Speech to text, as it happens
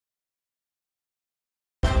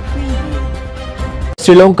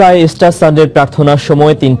শ্রীলঙ্কায় ইস্টার সানডের প্রার্থনার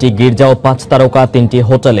সময় ৩টি গির্জা ও ৫ তারকা ৩টি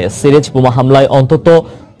হোটেলে সিরিজ বোমা হামলায় অন্তত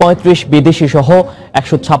 ৩৫ বিদেশি সহ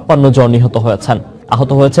 ১৫৬ জন নিহত হয়েছেন।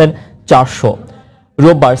 আহত হয়েছেন ৪০০।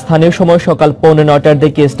 রোববার স্থানীয় সময় সকাল ৯:৩০টার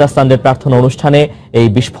দিকে ইস্টার সানডের প্রার্থনা অনুষ্ঠানে এই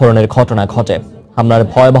বিস্ফোরণের ঘটনা ঘটে। হামলার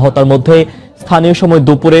ভয়াবহতার মধ্যে স্থানীয় সময়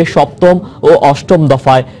দুপুরে ৭ম ও ৮ম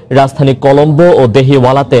দফায় রাজধানী কলম্বো ও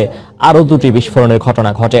দেহিওয়ালাতে আরও ২টি বিস্ফোরণের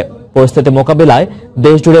ঘটনা ঘটে। পরিস্থিতি মোকাবিলায়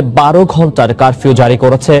দেশজুড়ে ১২ ঘন্টার কারফিউ জারি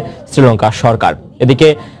করেছে শ্রীলঙ্কার সরকার। এদিকে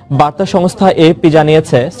বার্তা সংস্থা এএফপি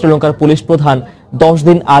জানিয়েছে, শ্রীলঙ্কার পুলিশ প্রধান ১০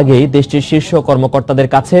 দিন আগেই দেশটির শীর্ষ কর্মকর্তাদের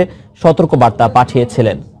কাছে সতর্কবার্তা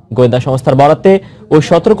পাঠিয়েছিলেন। গোয়েন্দা সংস্থার বরাতে ওই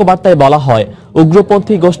সতর্কবার্তায় বলা হয়,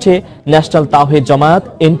 উগ্রপন্থী গোষ্ঠী ন্যাশনাল তাওহিদ জামায়াত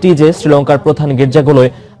এনটিজে শ্রীলঙ্কার প্রধান গির্জাগুলোয়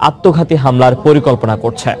আত্মঘাতী হামলার পরিকল্পনা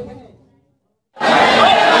করছে।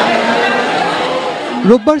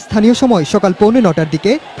 রোববার স্থানীয় সময় সকাল ৯:৩০টার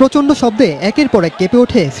দিকে প্রচণ্ড শব্দে একের পর এক কেঁপে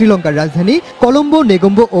ওঠে শ্রীলঙ্কার রাজধানী কলম্বো,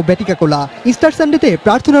 নেগম্বো ও বেটিকাকোলা। ইস্টার সানডেতে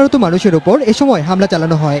প্রার্থনারত মানুষের ওপর এ সময় হামলা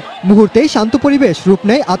চালানো হয়। মুহূর্তেই শান্ত পরিবেশ রূপ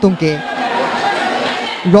নেয় আতঙ্কে।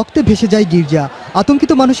 রক্তে ভেসে যায় গির্জা।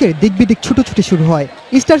 আতঙ্কিত মানুষের দিকবিদিক ছুটোছুটি শুরু হয়।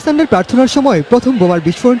 ইস্টার সানডের প্রার্থনার সময় প্রথম বোমার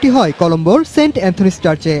বিস্ফোরণটি হয় কলম্বোর সেন্ট অ্যান্থনিস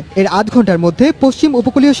চার্চে। এর আধ ঘন্টার মধ্যে পশ্চিম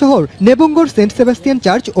উপকূলীয় শহর নেবঙ্গোর সেন্ট সেবাস্টিয়ান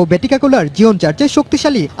চার্চ ও বেটিকাকোলার জিওন চার্চে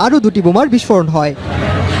শক্তিশালী আরও ২টি বোমার বিস্ফোরণ হয়।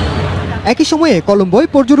 একই সময়ে কলম্বোয়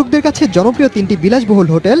পর্যটকদের কাছে জনপ্রিয় ৩টি বিলাসবহুল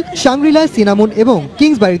হোটেল শাংগ্রিলা, সিনামন এবং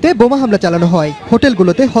কিংসবারিতে বোমা হামলা চালানো হয়।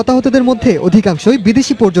 হোটেলগুলোতে হতাহতদের মধ্যে অধিকাংশই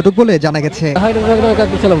বিদেশি পর্যটক বলে জানা গেছে।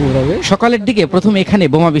 সকালের দিকে প্রথম এখানে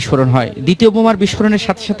বোমা বিস্ফোরণ হয়। দ্বিতীয় বোমার বিস্ফোরণের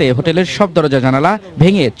সাথে সাথে হোটেলের সব দরজা জানালা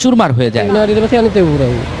ভেঙে চুরমার হয়ে যায়।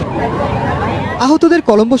 আহতদের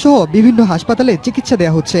কলম্বো সহ বিভিন্ন হাসপাতালে চিকিৎসা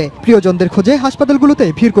দেওয়া হচ্ছে। প্রিয়জনদের খোঁজে হাসপাতালগুলোতে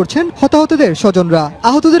ভিড় করছেন হতাহতদের স্বজনরা।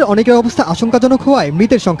 আহতদের অনেকের অবস্থা আশঙ্কাজনক হওয়ায়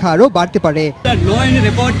মৃতের সংখ্যা আরও বাড়তে পারে।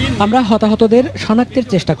 আমরা হতাহতদের শনাক্তের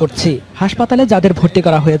চেষ্টা করছি। হাসপাতালে যাদের ভর্তি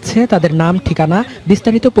করা হয়েছে তাদের নাম, ঠিকানা,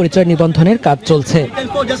 বিস্তারিত পরিচয় নিবন্ধনের কাজ চলছে।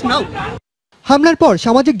 হামলার পর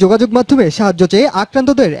সামাজিক যোগাযোগ মাধ্যমে সাহায্য চেয়ে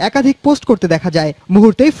আক্রান্তদের একাধিক পোস্ট করতে দেখা যায়।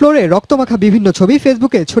 মুহূর্তেই ফ্লোরে রক্তমাখা বিভিন্ন ছবি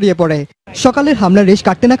ফেসবুকে ছড়িয়ে পড়ে। সকালের হামলার রেশ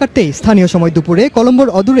কাটতে না কাটতেই স্থানীয় সময় দুপুরে কলম্বোর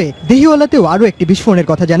অদূরে দেহিওয়ালাতেও আরও একটি বিস্ফোরণের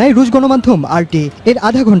কথা জানায় রুশ গণমাধ্যম আরটি। এর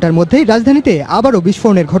আধা ঘন্টার মধ্যেই রাজধানীতে আবারও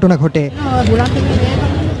বিস্ফোরণের ঘটনা ঘটে।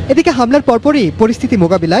 এদিকে হামলার পরপরই পরিস্থিতি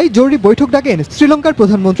মোকাবিলায় জরুরি বৈঠক ডাকেন শ্রীলঙ্কার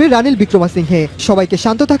প্রধানমন্ত্রী রানিল বিক্রমাসিংহে। সবাইকে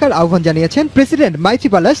শান্ত থাকার আহ্বান জানিয়েছেন প্রেসিডেন্ট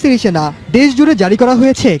মাইথ্রিপালা সিরিসেনা। দেশ জুড়ে জারি করা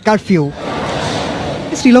হয়েছে কারফিউ।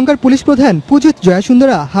 শ্রীলঙ্কার পুলিশ প্রধান পুজিত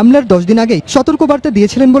জয়াসুন্দরা হামলার 10 দিন আগেই সতর্কবার্তা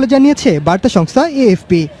দিয়েছিলেন বলে জানিয়েছে বার্তা সংস্থা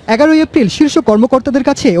এএফপি। ১১ এপ্রিল শীর্ষ কর্মকর্তাদের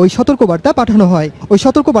কাছে ওই সতর্কবার্তা পাঠানো হয়। ওই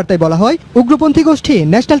সতর্কবার্তায় বলা হয়, উগ্রপন্থী গোষ্ঠী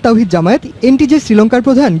ন্যাশনাল তাওহিদ জামায়াত এনটিজে শ্রীলঙ্কার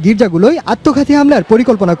প্রধান গির্জাগুলোয় আত্মঘাতী হামলার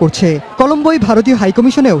পরিকল্পনা করছে। কলম্বোয় ভারতীয়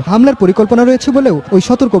হাইকমিশনেও হামলার পরিকল্পনা রয়েছে বলেও ওই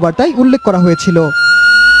সতর্কবার্তায় উল্লেখ করা হয়েছিল।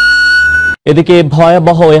 এদিকে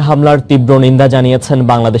ভয়াবহ এই হামলার তীব্র নিন্দা জানিয়েছেন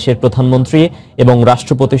বাংলাদেশের প্রধানমন্ত্রী এবং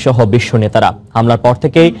রাষ্ট্রপতি সহ বিশ্ব নেতারা। হামলার পর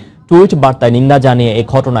থেকেই টুইট বার্তায় নিন্দা জানিয়ে এই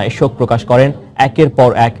ঘটনায় শোক প্রকাশ করেন একের পর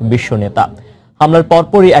এক বিশ্ব নেতা। হামলার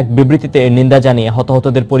পরপরই এক বিবৃতিতে এর নিন্দা জানিয়ে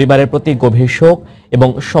হতাহতদের পরিবারের প্রতি গভীর শোক এবং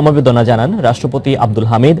সমবেদনা জানান রাষ্ট্রপতি আব্দুল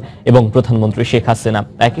হামিদ এবং প্রধানমন্ত্রী শেখ হাসিনা।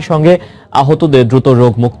 একই সঙ্গে আহতদের দ্রুত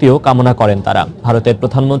রোগ মুক্তিও কামনা করেন তারা। ভারতের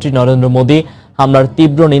প্রধানমন্ত্রী নরেন্দ্র মোদী হামলার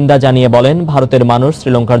তীব্র নিন্দা জানিয়ে বলেন, ভারতের মানুষ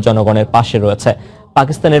শ্রীলঙ্কার জনগণের পাশে রয়েছে।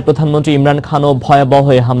 পাকিস্তানের প্রধানমন্ত্রী ইমরান খানও ভয়াবহ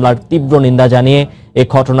এই হামলার তীব্র নিন্দা জানিয়ে এই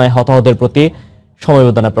ঘটনায় হতাহতদের প্রতি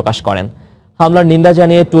সমবেদনা প্রকাশ করেন। হামলার নিন্দা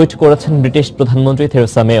জানিয়ে টুইট করেছেন ব্রিটিশ প্রধানমন্ত্রী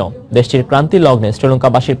থেরেসা মেও। দেশটির ক্রান্তি লগ্নে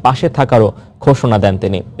শ্রীলঙ্কাবাসীর পাশে থাকারও ঘোষণা দেন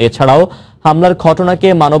তিনি। এছাড়াও হামলার ঘটনাকে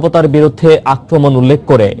মানবতার বিরুদ্ধে আক্রমণ উল্লেখ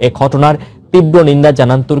করে এ ঘটনার তীব্র নিন্দা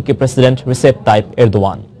জানান তুর্কি প্রেসিডেন্ট রিসেপ তাইপ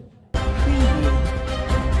এরদোয়ান।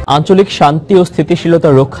 আঞ্চলিক শান্তি ও স্থিতিশীলতা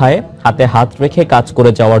রক্ষায় হাতে হাত রেখে কাজ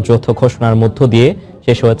করে যাওয়ার যৌথ ঘোষণার মধ্য দিয়ে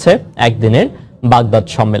শেষ হয়েছে একদিনের বাগদাদ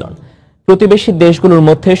সম্মেলন। প্রতিবেশী দেশগুলোর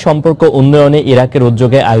মধ্যে সম্পর্ক উন্নয়নে ইরাকের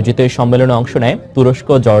উদ্যোগে আয়োজিত এই সম্মেলনে অংশ নেয় তুরস্ক,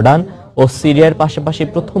 জর্ডান ও সিরিয়ার পাশাপাশি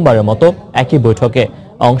প্রথমবারের মতো একই বৈঠকে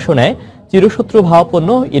অংশ নেয় চিরশত্রু ভাবাপন্ন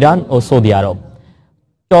ইরান ও সৌদি আরব।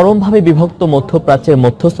 চরমভাবে বিভক্ত মধ্যপ্রাচ্যের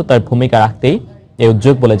মধ্যস্থতার ভূমিকা রাখতেই এই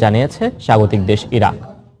উদ্যোগ বলে জানিয়েছে স্বাগতিক দেশ ইরাক।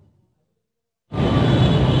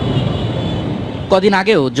 কদিন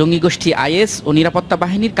আগেও জঙ্গি গোষ্ঠী আইএস ও নিরাপত্তা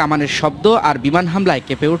বাহিনীর কামানের শব্দ আর বিমান হামলায়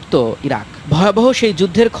কেঁপে উঠত ইরাক। ভয়াবহ সেই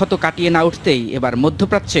যুদ্ধের ক্ষত কাটিয়ে না উঠতেই এবার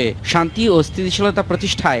মধ্যপ্রাচ্যে শান্তি ও স্থিতিশীলতা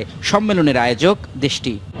প্রতিষ্ঠায় সম্মেলনের আয়োজক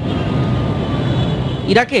দেশটি।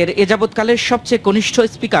 ইরাকের এ যাবৎকালের সবচেয়ে কনিষ্ঠ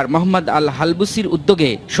স্পিকার মোহাম্মদ আল হালবুসির উদ্যোগে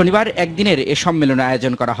শনিবার একদিনের এ সম্মেলনের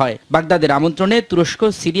আয়োজন করা হয়। বাগদাদের আমন্ত্রণে তুরস্ক,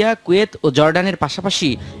 সিরিয়া, কুয়েত ও জর্ডানের পাশাপাশি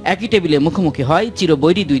একই টেবিলে মুখোমুখি হয়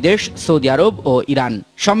চিরবৈরী দুই দেশ সৌদি আরব ও ইরান।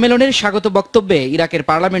 সম্মেলনের স্বাগত বক্তব্যে ইরাকের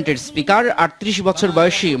পার্লামেন্টের স্পিকার ৩৮ বছর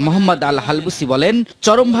বয়সী মোহাম্মদ আল হালবুসি বলেন,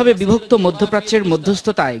 চরমভাবে বিভক্ত মধ্যপ্রাচ্যের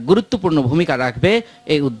মধ্যস্থতায় গুরুত্বপূর্ণ ভূমিকা রাখবে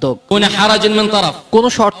এই উদ্যোগ। কোনো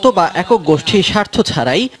শর্ত বা একক গোষ্ঠীর স্বার্থ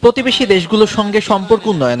ছাড়াই প্রতিবেশী দেশগুলোর সঙ্গে সম্পর্ক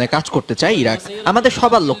উন্নয়নে কাজ করতে চায় ইরাক। আমাদের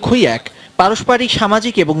সবার লক্ষ্যই এক, পারস্পরিক,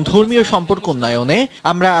 সামাজিক এবং ধর্মীয় সম্পর্ক উন্নয়নে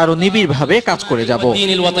আমরা আরো নিবিড়ভাবে কাজ করে যাব।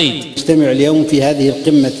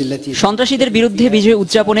 সন্ত্রাসীদের বিরুদ্ধে বিজয়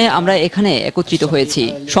উদযাপনে আমরা এখানে একত্রিত হয়েছি।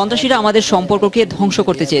 সন্ত্রাসীরা আমাদের সম্পর্ককে ধ্বংস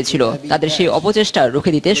করতে চেয়েছিল, তাদের সেই অপচেষ্টা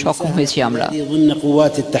রুখে দিতে সক্ষম হয়েছি আমরা।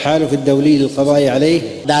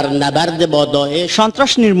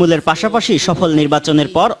 সন্ত্রাস নির্মূলের পাশাপাশি সফল নির্বাচনের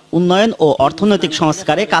পর উন্নয়ন ও অর্থনৈতিক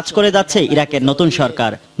সংস্কারে কাজ করে যাচ্ছে ইরাকের নতুন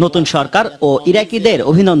সরকার। নতুন সরকার ও ইরাকিদের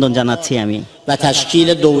অভিনন্দন জানাচ্ছি আমি।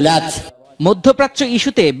 মধ্যপ্রাচ্য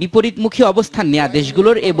ইস্যুতে বিপরীতমুখী অবস্থান নেয়া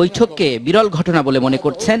দেশগুলোর এ বৈঠককে বিরল ঘটনা বলে মনে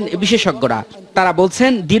করছেন বিশেষজ্ঞরা। তারা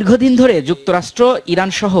বলছেন, দীর্ঘদিন ধরে যুক্তরাষ্ট্র,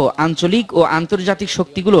 ইরান সহ আঞ্চলিক ও আন্তর্জাতিক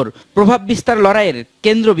শক্তিগুলোর প্রভাব বিস্তার লড়াইয়ের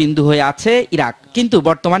কেন্দ্রবিন্দু হয়ে আছে ইরাক। কিন্তু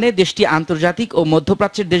বর্তমানে দেশটি আন্তর্জাতিক ও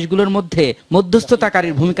মধ্যপ্রাচ্যের দেশগুলোর মধ্যে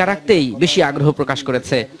মধ্যস্থতাকারীর ভূমিকা রাখতেই বেশি আগ্রহ প্রকাশ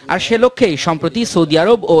করেছে। আর সে লক্ষ্যেই সম্প্রতি সৌদি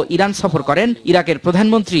আরব ও ইরান সফর করেন ইরাকের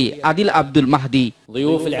প্রধানমন্ত্রী আদিল আব্দুল মাহদি।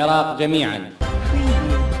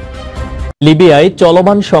 লিবিয়ায়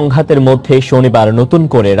চলমান সংঘাতের মধ্যে শনিবার নতুন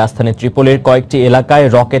করে রাজধানী ত্রিপোলির কয়েকটি এলাকায়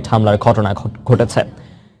রকেট হামলার ঘটনা ঘটেছে।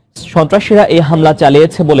 সন্ত্রাসীরা এই হামলা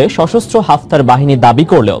চালিয়েছে বলে সশস্ত্র হাফতার বাহিনী দাবি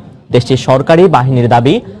করলেও দেশটির সরকারি বাহিনীর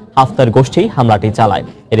দাবি হাফতার গোষ্ঠী হামলাটি চালায়।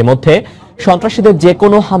 এর মধ্যে সন্ত্রাসীদের যে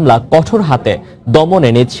কোনো হামলা কঠোর হাতে দমনে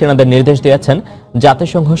নিজ সেনাদের নির্দেশ দিয়েছেন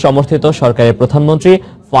জাতিসংঘ সমর্থিত সরকারের প্রধানমন্ত্রী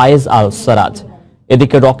ফায়েজ আল সারাজ।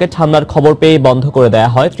 এদিকে রকেট হামলার খবর পেয়ে বন্ধ করে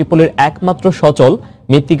দেয়া হয় ত্রিপোলির একমাত্র সচল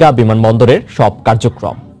মৃত্তিকা বিমানবন্দরের সব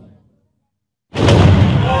কার্যক্রম।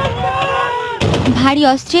 ভারী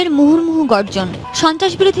অস্ত্রের মুহুর্মুহু গর্জন।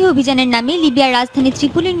 সন্ত্রাস বিরোধী অভিযানের নামে লিবিয়ার রাজধানী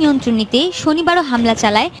ত্রিপোলির নিয়ন্ত্রণ নিতে শনিবারও হামলা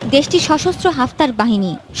চালায় দেশটির সশস্ত্র হাফতার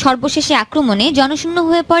বাহিনী। সর্বশেষে আক্রমণে জনশূন্য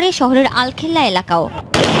হয়ে পড়ে শহরের আলখেল্লা এলাকাও।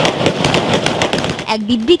 এক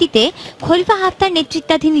বিবৃতিতে খলিফা হাফতার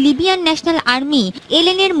নেতৃত্বাধীন লিবিয়ান ন্যাশনাল আর্মি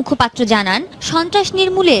এলএন-এর মুখপাত্র জানান, সন্ত্রাস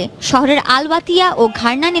নির্মূলে শহরের আলওয়াতিয়া ও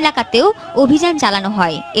ঘারনান এলাকাতেও অভিযান চালানো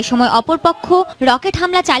হয়। এ সময় অপরপক্ষ রকেট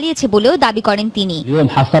হামলা চালিয়েছে বলেও দাবি করেন তিনি।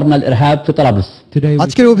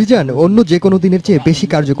 আজকের অভিযান অন্য যে কোনো দিনের চেয়ে বেশি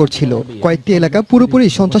কার্যকর ছিল। কয়েকটি এলাকা পুরোপুরি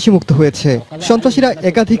সন্ত্রাসী মুক্ত হয়েছে। সন্ত্রাসীরা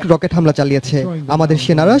একাধিক রকেট হামলা চালিয়েছে, আমাদের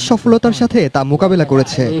সেনারা সফলতার সাথে তা মোকাবেলা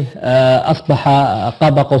করেছে।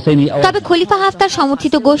 তবে খলিফা হাফতার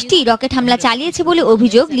সমর্থিত গোষ্ঠী রকেট হামলা চালিয়েছে বলে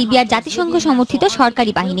অভিযোগ লিবিয়ার জাতিসংঘ সমর্থিত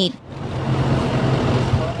সরকারি বাহিনীর।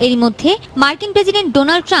 এরই মধ্যে মার্কিন প্রেসিডেন্ট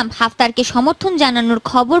ডোনাল্ড ট্রাম্প হাফতারকে সমর্থন জানানোর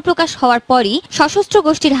খবর প্রকাশ হওয়ার পরই সশস্ত্র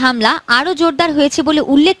গোষ্ঠীর হামলা আরও জোরদার হয়েছে বলে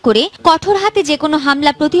উল্লেখ করে কঠোর হাতে যে কোনো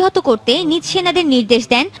হামলা প্রতিহত করতে নিজ সেনাদের নির্দেশ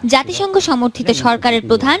দেন জাতিসংঘ সমর্থিত সরকারের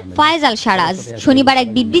প্রধান ফায়েজ আল সারাজ। শনিবার এক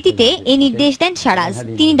বিবৃতিতে এ নির্দেশ দেন সারাজ।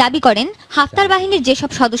 তিনি দাবি করেন, হাফতার বাহিনীর যেসব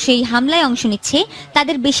সদস্য এই হামলায় অংশ নিচ্ছে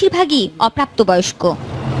তাদের বেশিরভাগই অপ্রাপ্তবয়স্ক।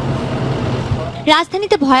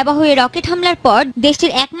 রাজধানীতে ভয়াবহ এই রকেট হামলার পর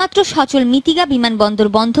দেশটির একমাত্র সচল মৃত্তিকা বিমানবন্দর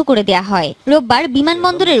বন্ধ করে দেয়া হয়। রোববার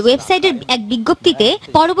বিমানবন্দরের ওয়েবসাইটের এক বিজ্ঞপ্তিতে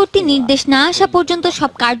পরবর্তী নির্দেশ না আসা পর্যন্ত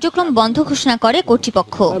সব কার্যক্রম বন্ধ ঘোষণা করে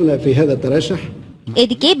কর্তৃপক্ষ।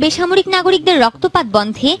 এদিকে বেসামরিক নাগরিকদের রক্তপাত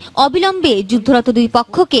বন্ধে অবিলম্বে যুদ্ধরত দুই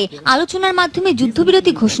পক্ষকে আলোচনার মাধ্যমে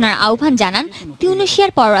যুদ্ধবিরতি ঘোষণার আহ্বান জানান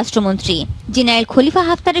তিউনিসিয়ার পররাষ্ট্রমন্ত্রী। জেনারেল খলিফা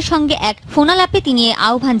হাফতারের সঙ্গে এক ফোনালাপে তিনি এই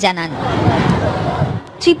আহ্বান জানান।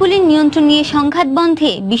 ত্রিপোলির নিয়ন্ত্রণ নিয়ে সংঘাত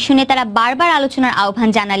বন্ধে বিশ্ব নেতারা বারবার আলোচনার আহ্বান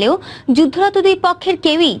জানালেও যুদ্ধরত দুই পক্ষের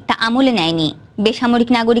কেউই তা আমলে নেয়নি। বেসামরিক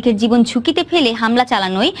নাগরিকের জীবন ঝুঁকিতে ফেলে হামলা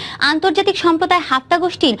চালানোয় আন্তর্জাতিক সম্প্রদায় হাফতা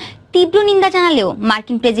গোষ্ঠীর তীব্র নিন্দা জানালেও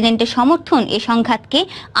মার্কিন প্রেসিডেন্টের সমর্থন এ সংঘাতকে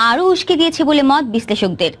আরও উস্কে দিয়েছে বলে মত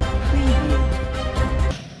বিশ্লেষকদের।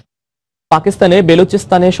 পাকিস্তানে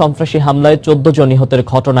বেলুচিস্তানে সন্ত্রাসী হামলায় 14 জন নিহতের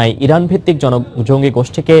ঘটনায় ইরান ভিত্তিক জঙ্গি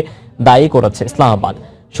গোষ্ঠীকে দায়ী করেছে ইসলামাবাদ।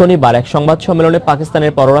 শনিবার এক সংবাদ সম্মেলনে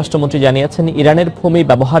পাকিস্তানের পররাষ্ট্রমন্ত্রী জানিয়েছেন, ইরানের ভূমি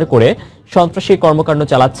ব্যবহার করে সন্ত্রাসী কর্মকাণ্ড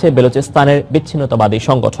চালাচ্ছে বেলুচিস্তানের বিচ্ছিন্নতাবাদী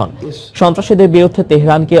সংগঠন। সন্ত্রাসীদের বিরুদ্ধে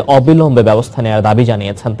তেহরানকে অবিলম্বে ব্যবস্থা নেওয়ার দাবি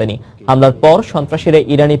জানিয়েছেন তিনি। হামলার পর সন্ত্রাসীরা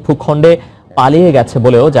ইরানি ভূখণ্ডে পালিয়ে গেছে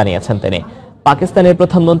বলেও জানিয়েছেন তিনি। পাকিস্তানের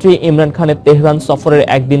প্রধানমন্ত্রী ইমরান খানের তেহরান সফরের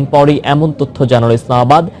একদিন পরই এমন তথ্য জানাল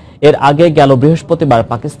ইসলামাবাদ। এর আগে গেল বৃহস্পতিবার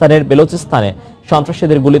পাকিস্তানের বেলুচিস্তানে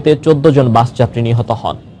সন্ত্রাসীদের গুলিতে 14 জন বাস যাত্রী নিহত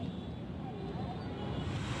হন।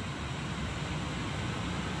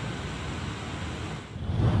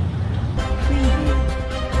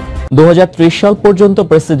 2030 সাল পর্যন্ত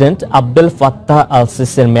প্রেসিডেন্ট আবদেল ফাত্তাহ আল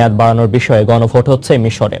সিসির মেয়াদ বাড়ানোর বিষয়ে গণভোট হচ্ছে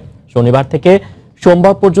মিশরে। শনিবার থেকে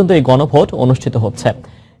সোমবার পর্যন্ত এই গণভোট অনুষ্ঠিত হচ্ছে।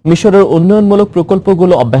 মিশরের উন্নয়নমূলক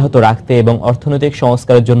প্রকল্পগুলো অব্যাহত রাখতে এবং অর্থনৈতিক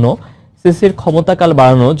সংস্কারের জন্য সিসির ক্ষমতাকাল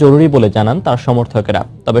বাড়ানো জরুরি বলে জানান তার সমর্থকেরা।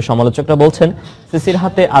 তবে সমালোচকরা বলছেন, সিসির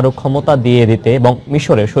হাতে আরো ক্ষমতা দিয়ে দিতে এবং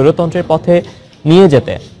মিশরের স্বৈরতন্ত্রের পথে নিয়ে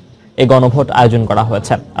যেতে এই গণভোট আয়োজন করা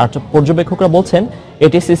হয়েছে। আর পর্যবেক্ষকরা বলছেন,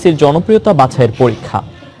 এটি সিসির জনপ্রিয়তা বাছাইয়ের পরীক্ষা।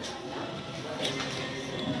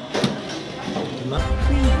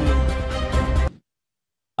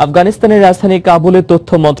 আফগানিস্তানের রাজধানী কাবুলে তথ্য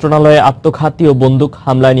মন্ত্রণালয়ে আত্মঘাতী ও বন্দুক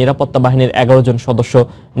হামলায় নিরাপত্তা বাহিনীর 11 জন সদস্য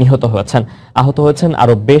নিহত হয়েছেন। আহত হয়েছেন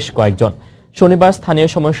আরো বেশ কয়েকজন। শনিবার স্থানীয়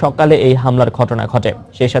সময় সকালে এই হামলার ঘটনা ঘটে।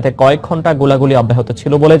 সেই সাথে কয়েক ঘন্টা গোলাগুলি অব্যাহত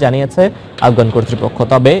ছিল বলে জানিয়েছে আফগান কর্তৃপক্ষ।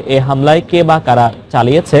 তবে এই হামলায় কে বা কারা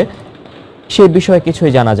চালিয়েছে সে বিষয়ে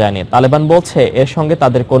কিছুই জানা যায়নি। তালেবান বলছে এর সঙ্গে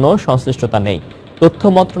তাদের কোনো সংশ্লিষ্টতা নেই। তথ্য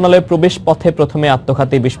মন্ত্রণালয়ের প্রবেশ পথে প্রথমে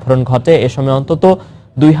আত্মঘাতী বিস্ফোরণ ঘটে। এ সময় অন্তত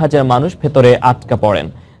 2000 মানুষ ভেতরে আটকা পড়েন।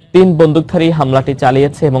 3 বন্দুকধারী হামলাটি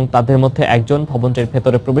চালিয়েছে এবং তাদের মধ্যে একজন ভবনটির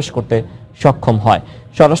ভেতরে প্রবেশ করতে সক্ষম হয়।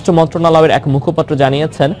 স্বরাষ্ট্র মন্ত্রণালয়ের এক মুখপাত্র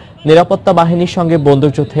জানিয়েছেন, নিরাপত্তা বাহিনীর সঙ্গে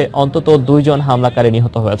বন্দুকযুদ্ধে অন্তত 2 জন হামলাকারী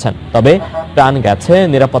নিহত হয়েছেন। তবে প্রাণ গেছে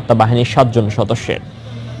নিরাপত্তা বাহিনীর 7 জন সদস্যের।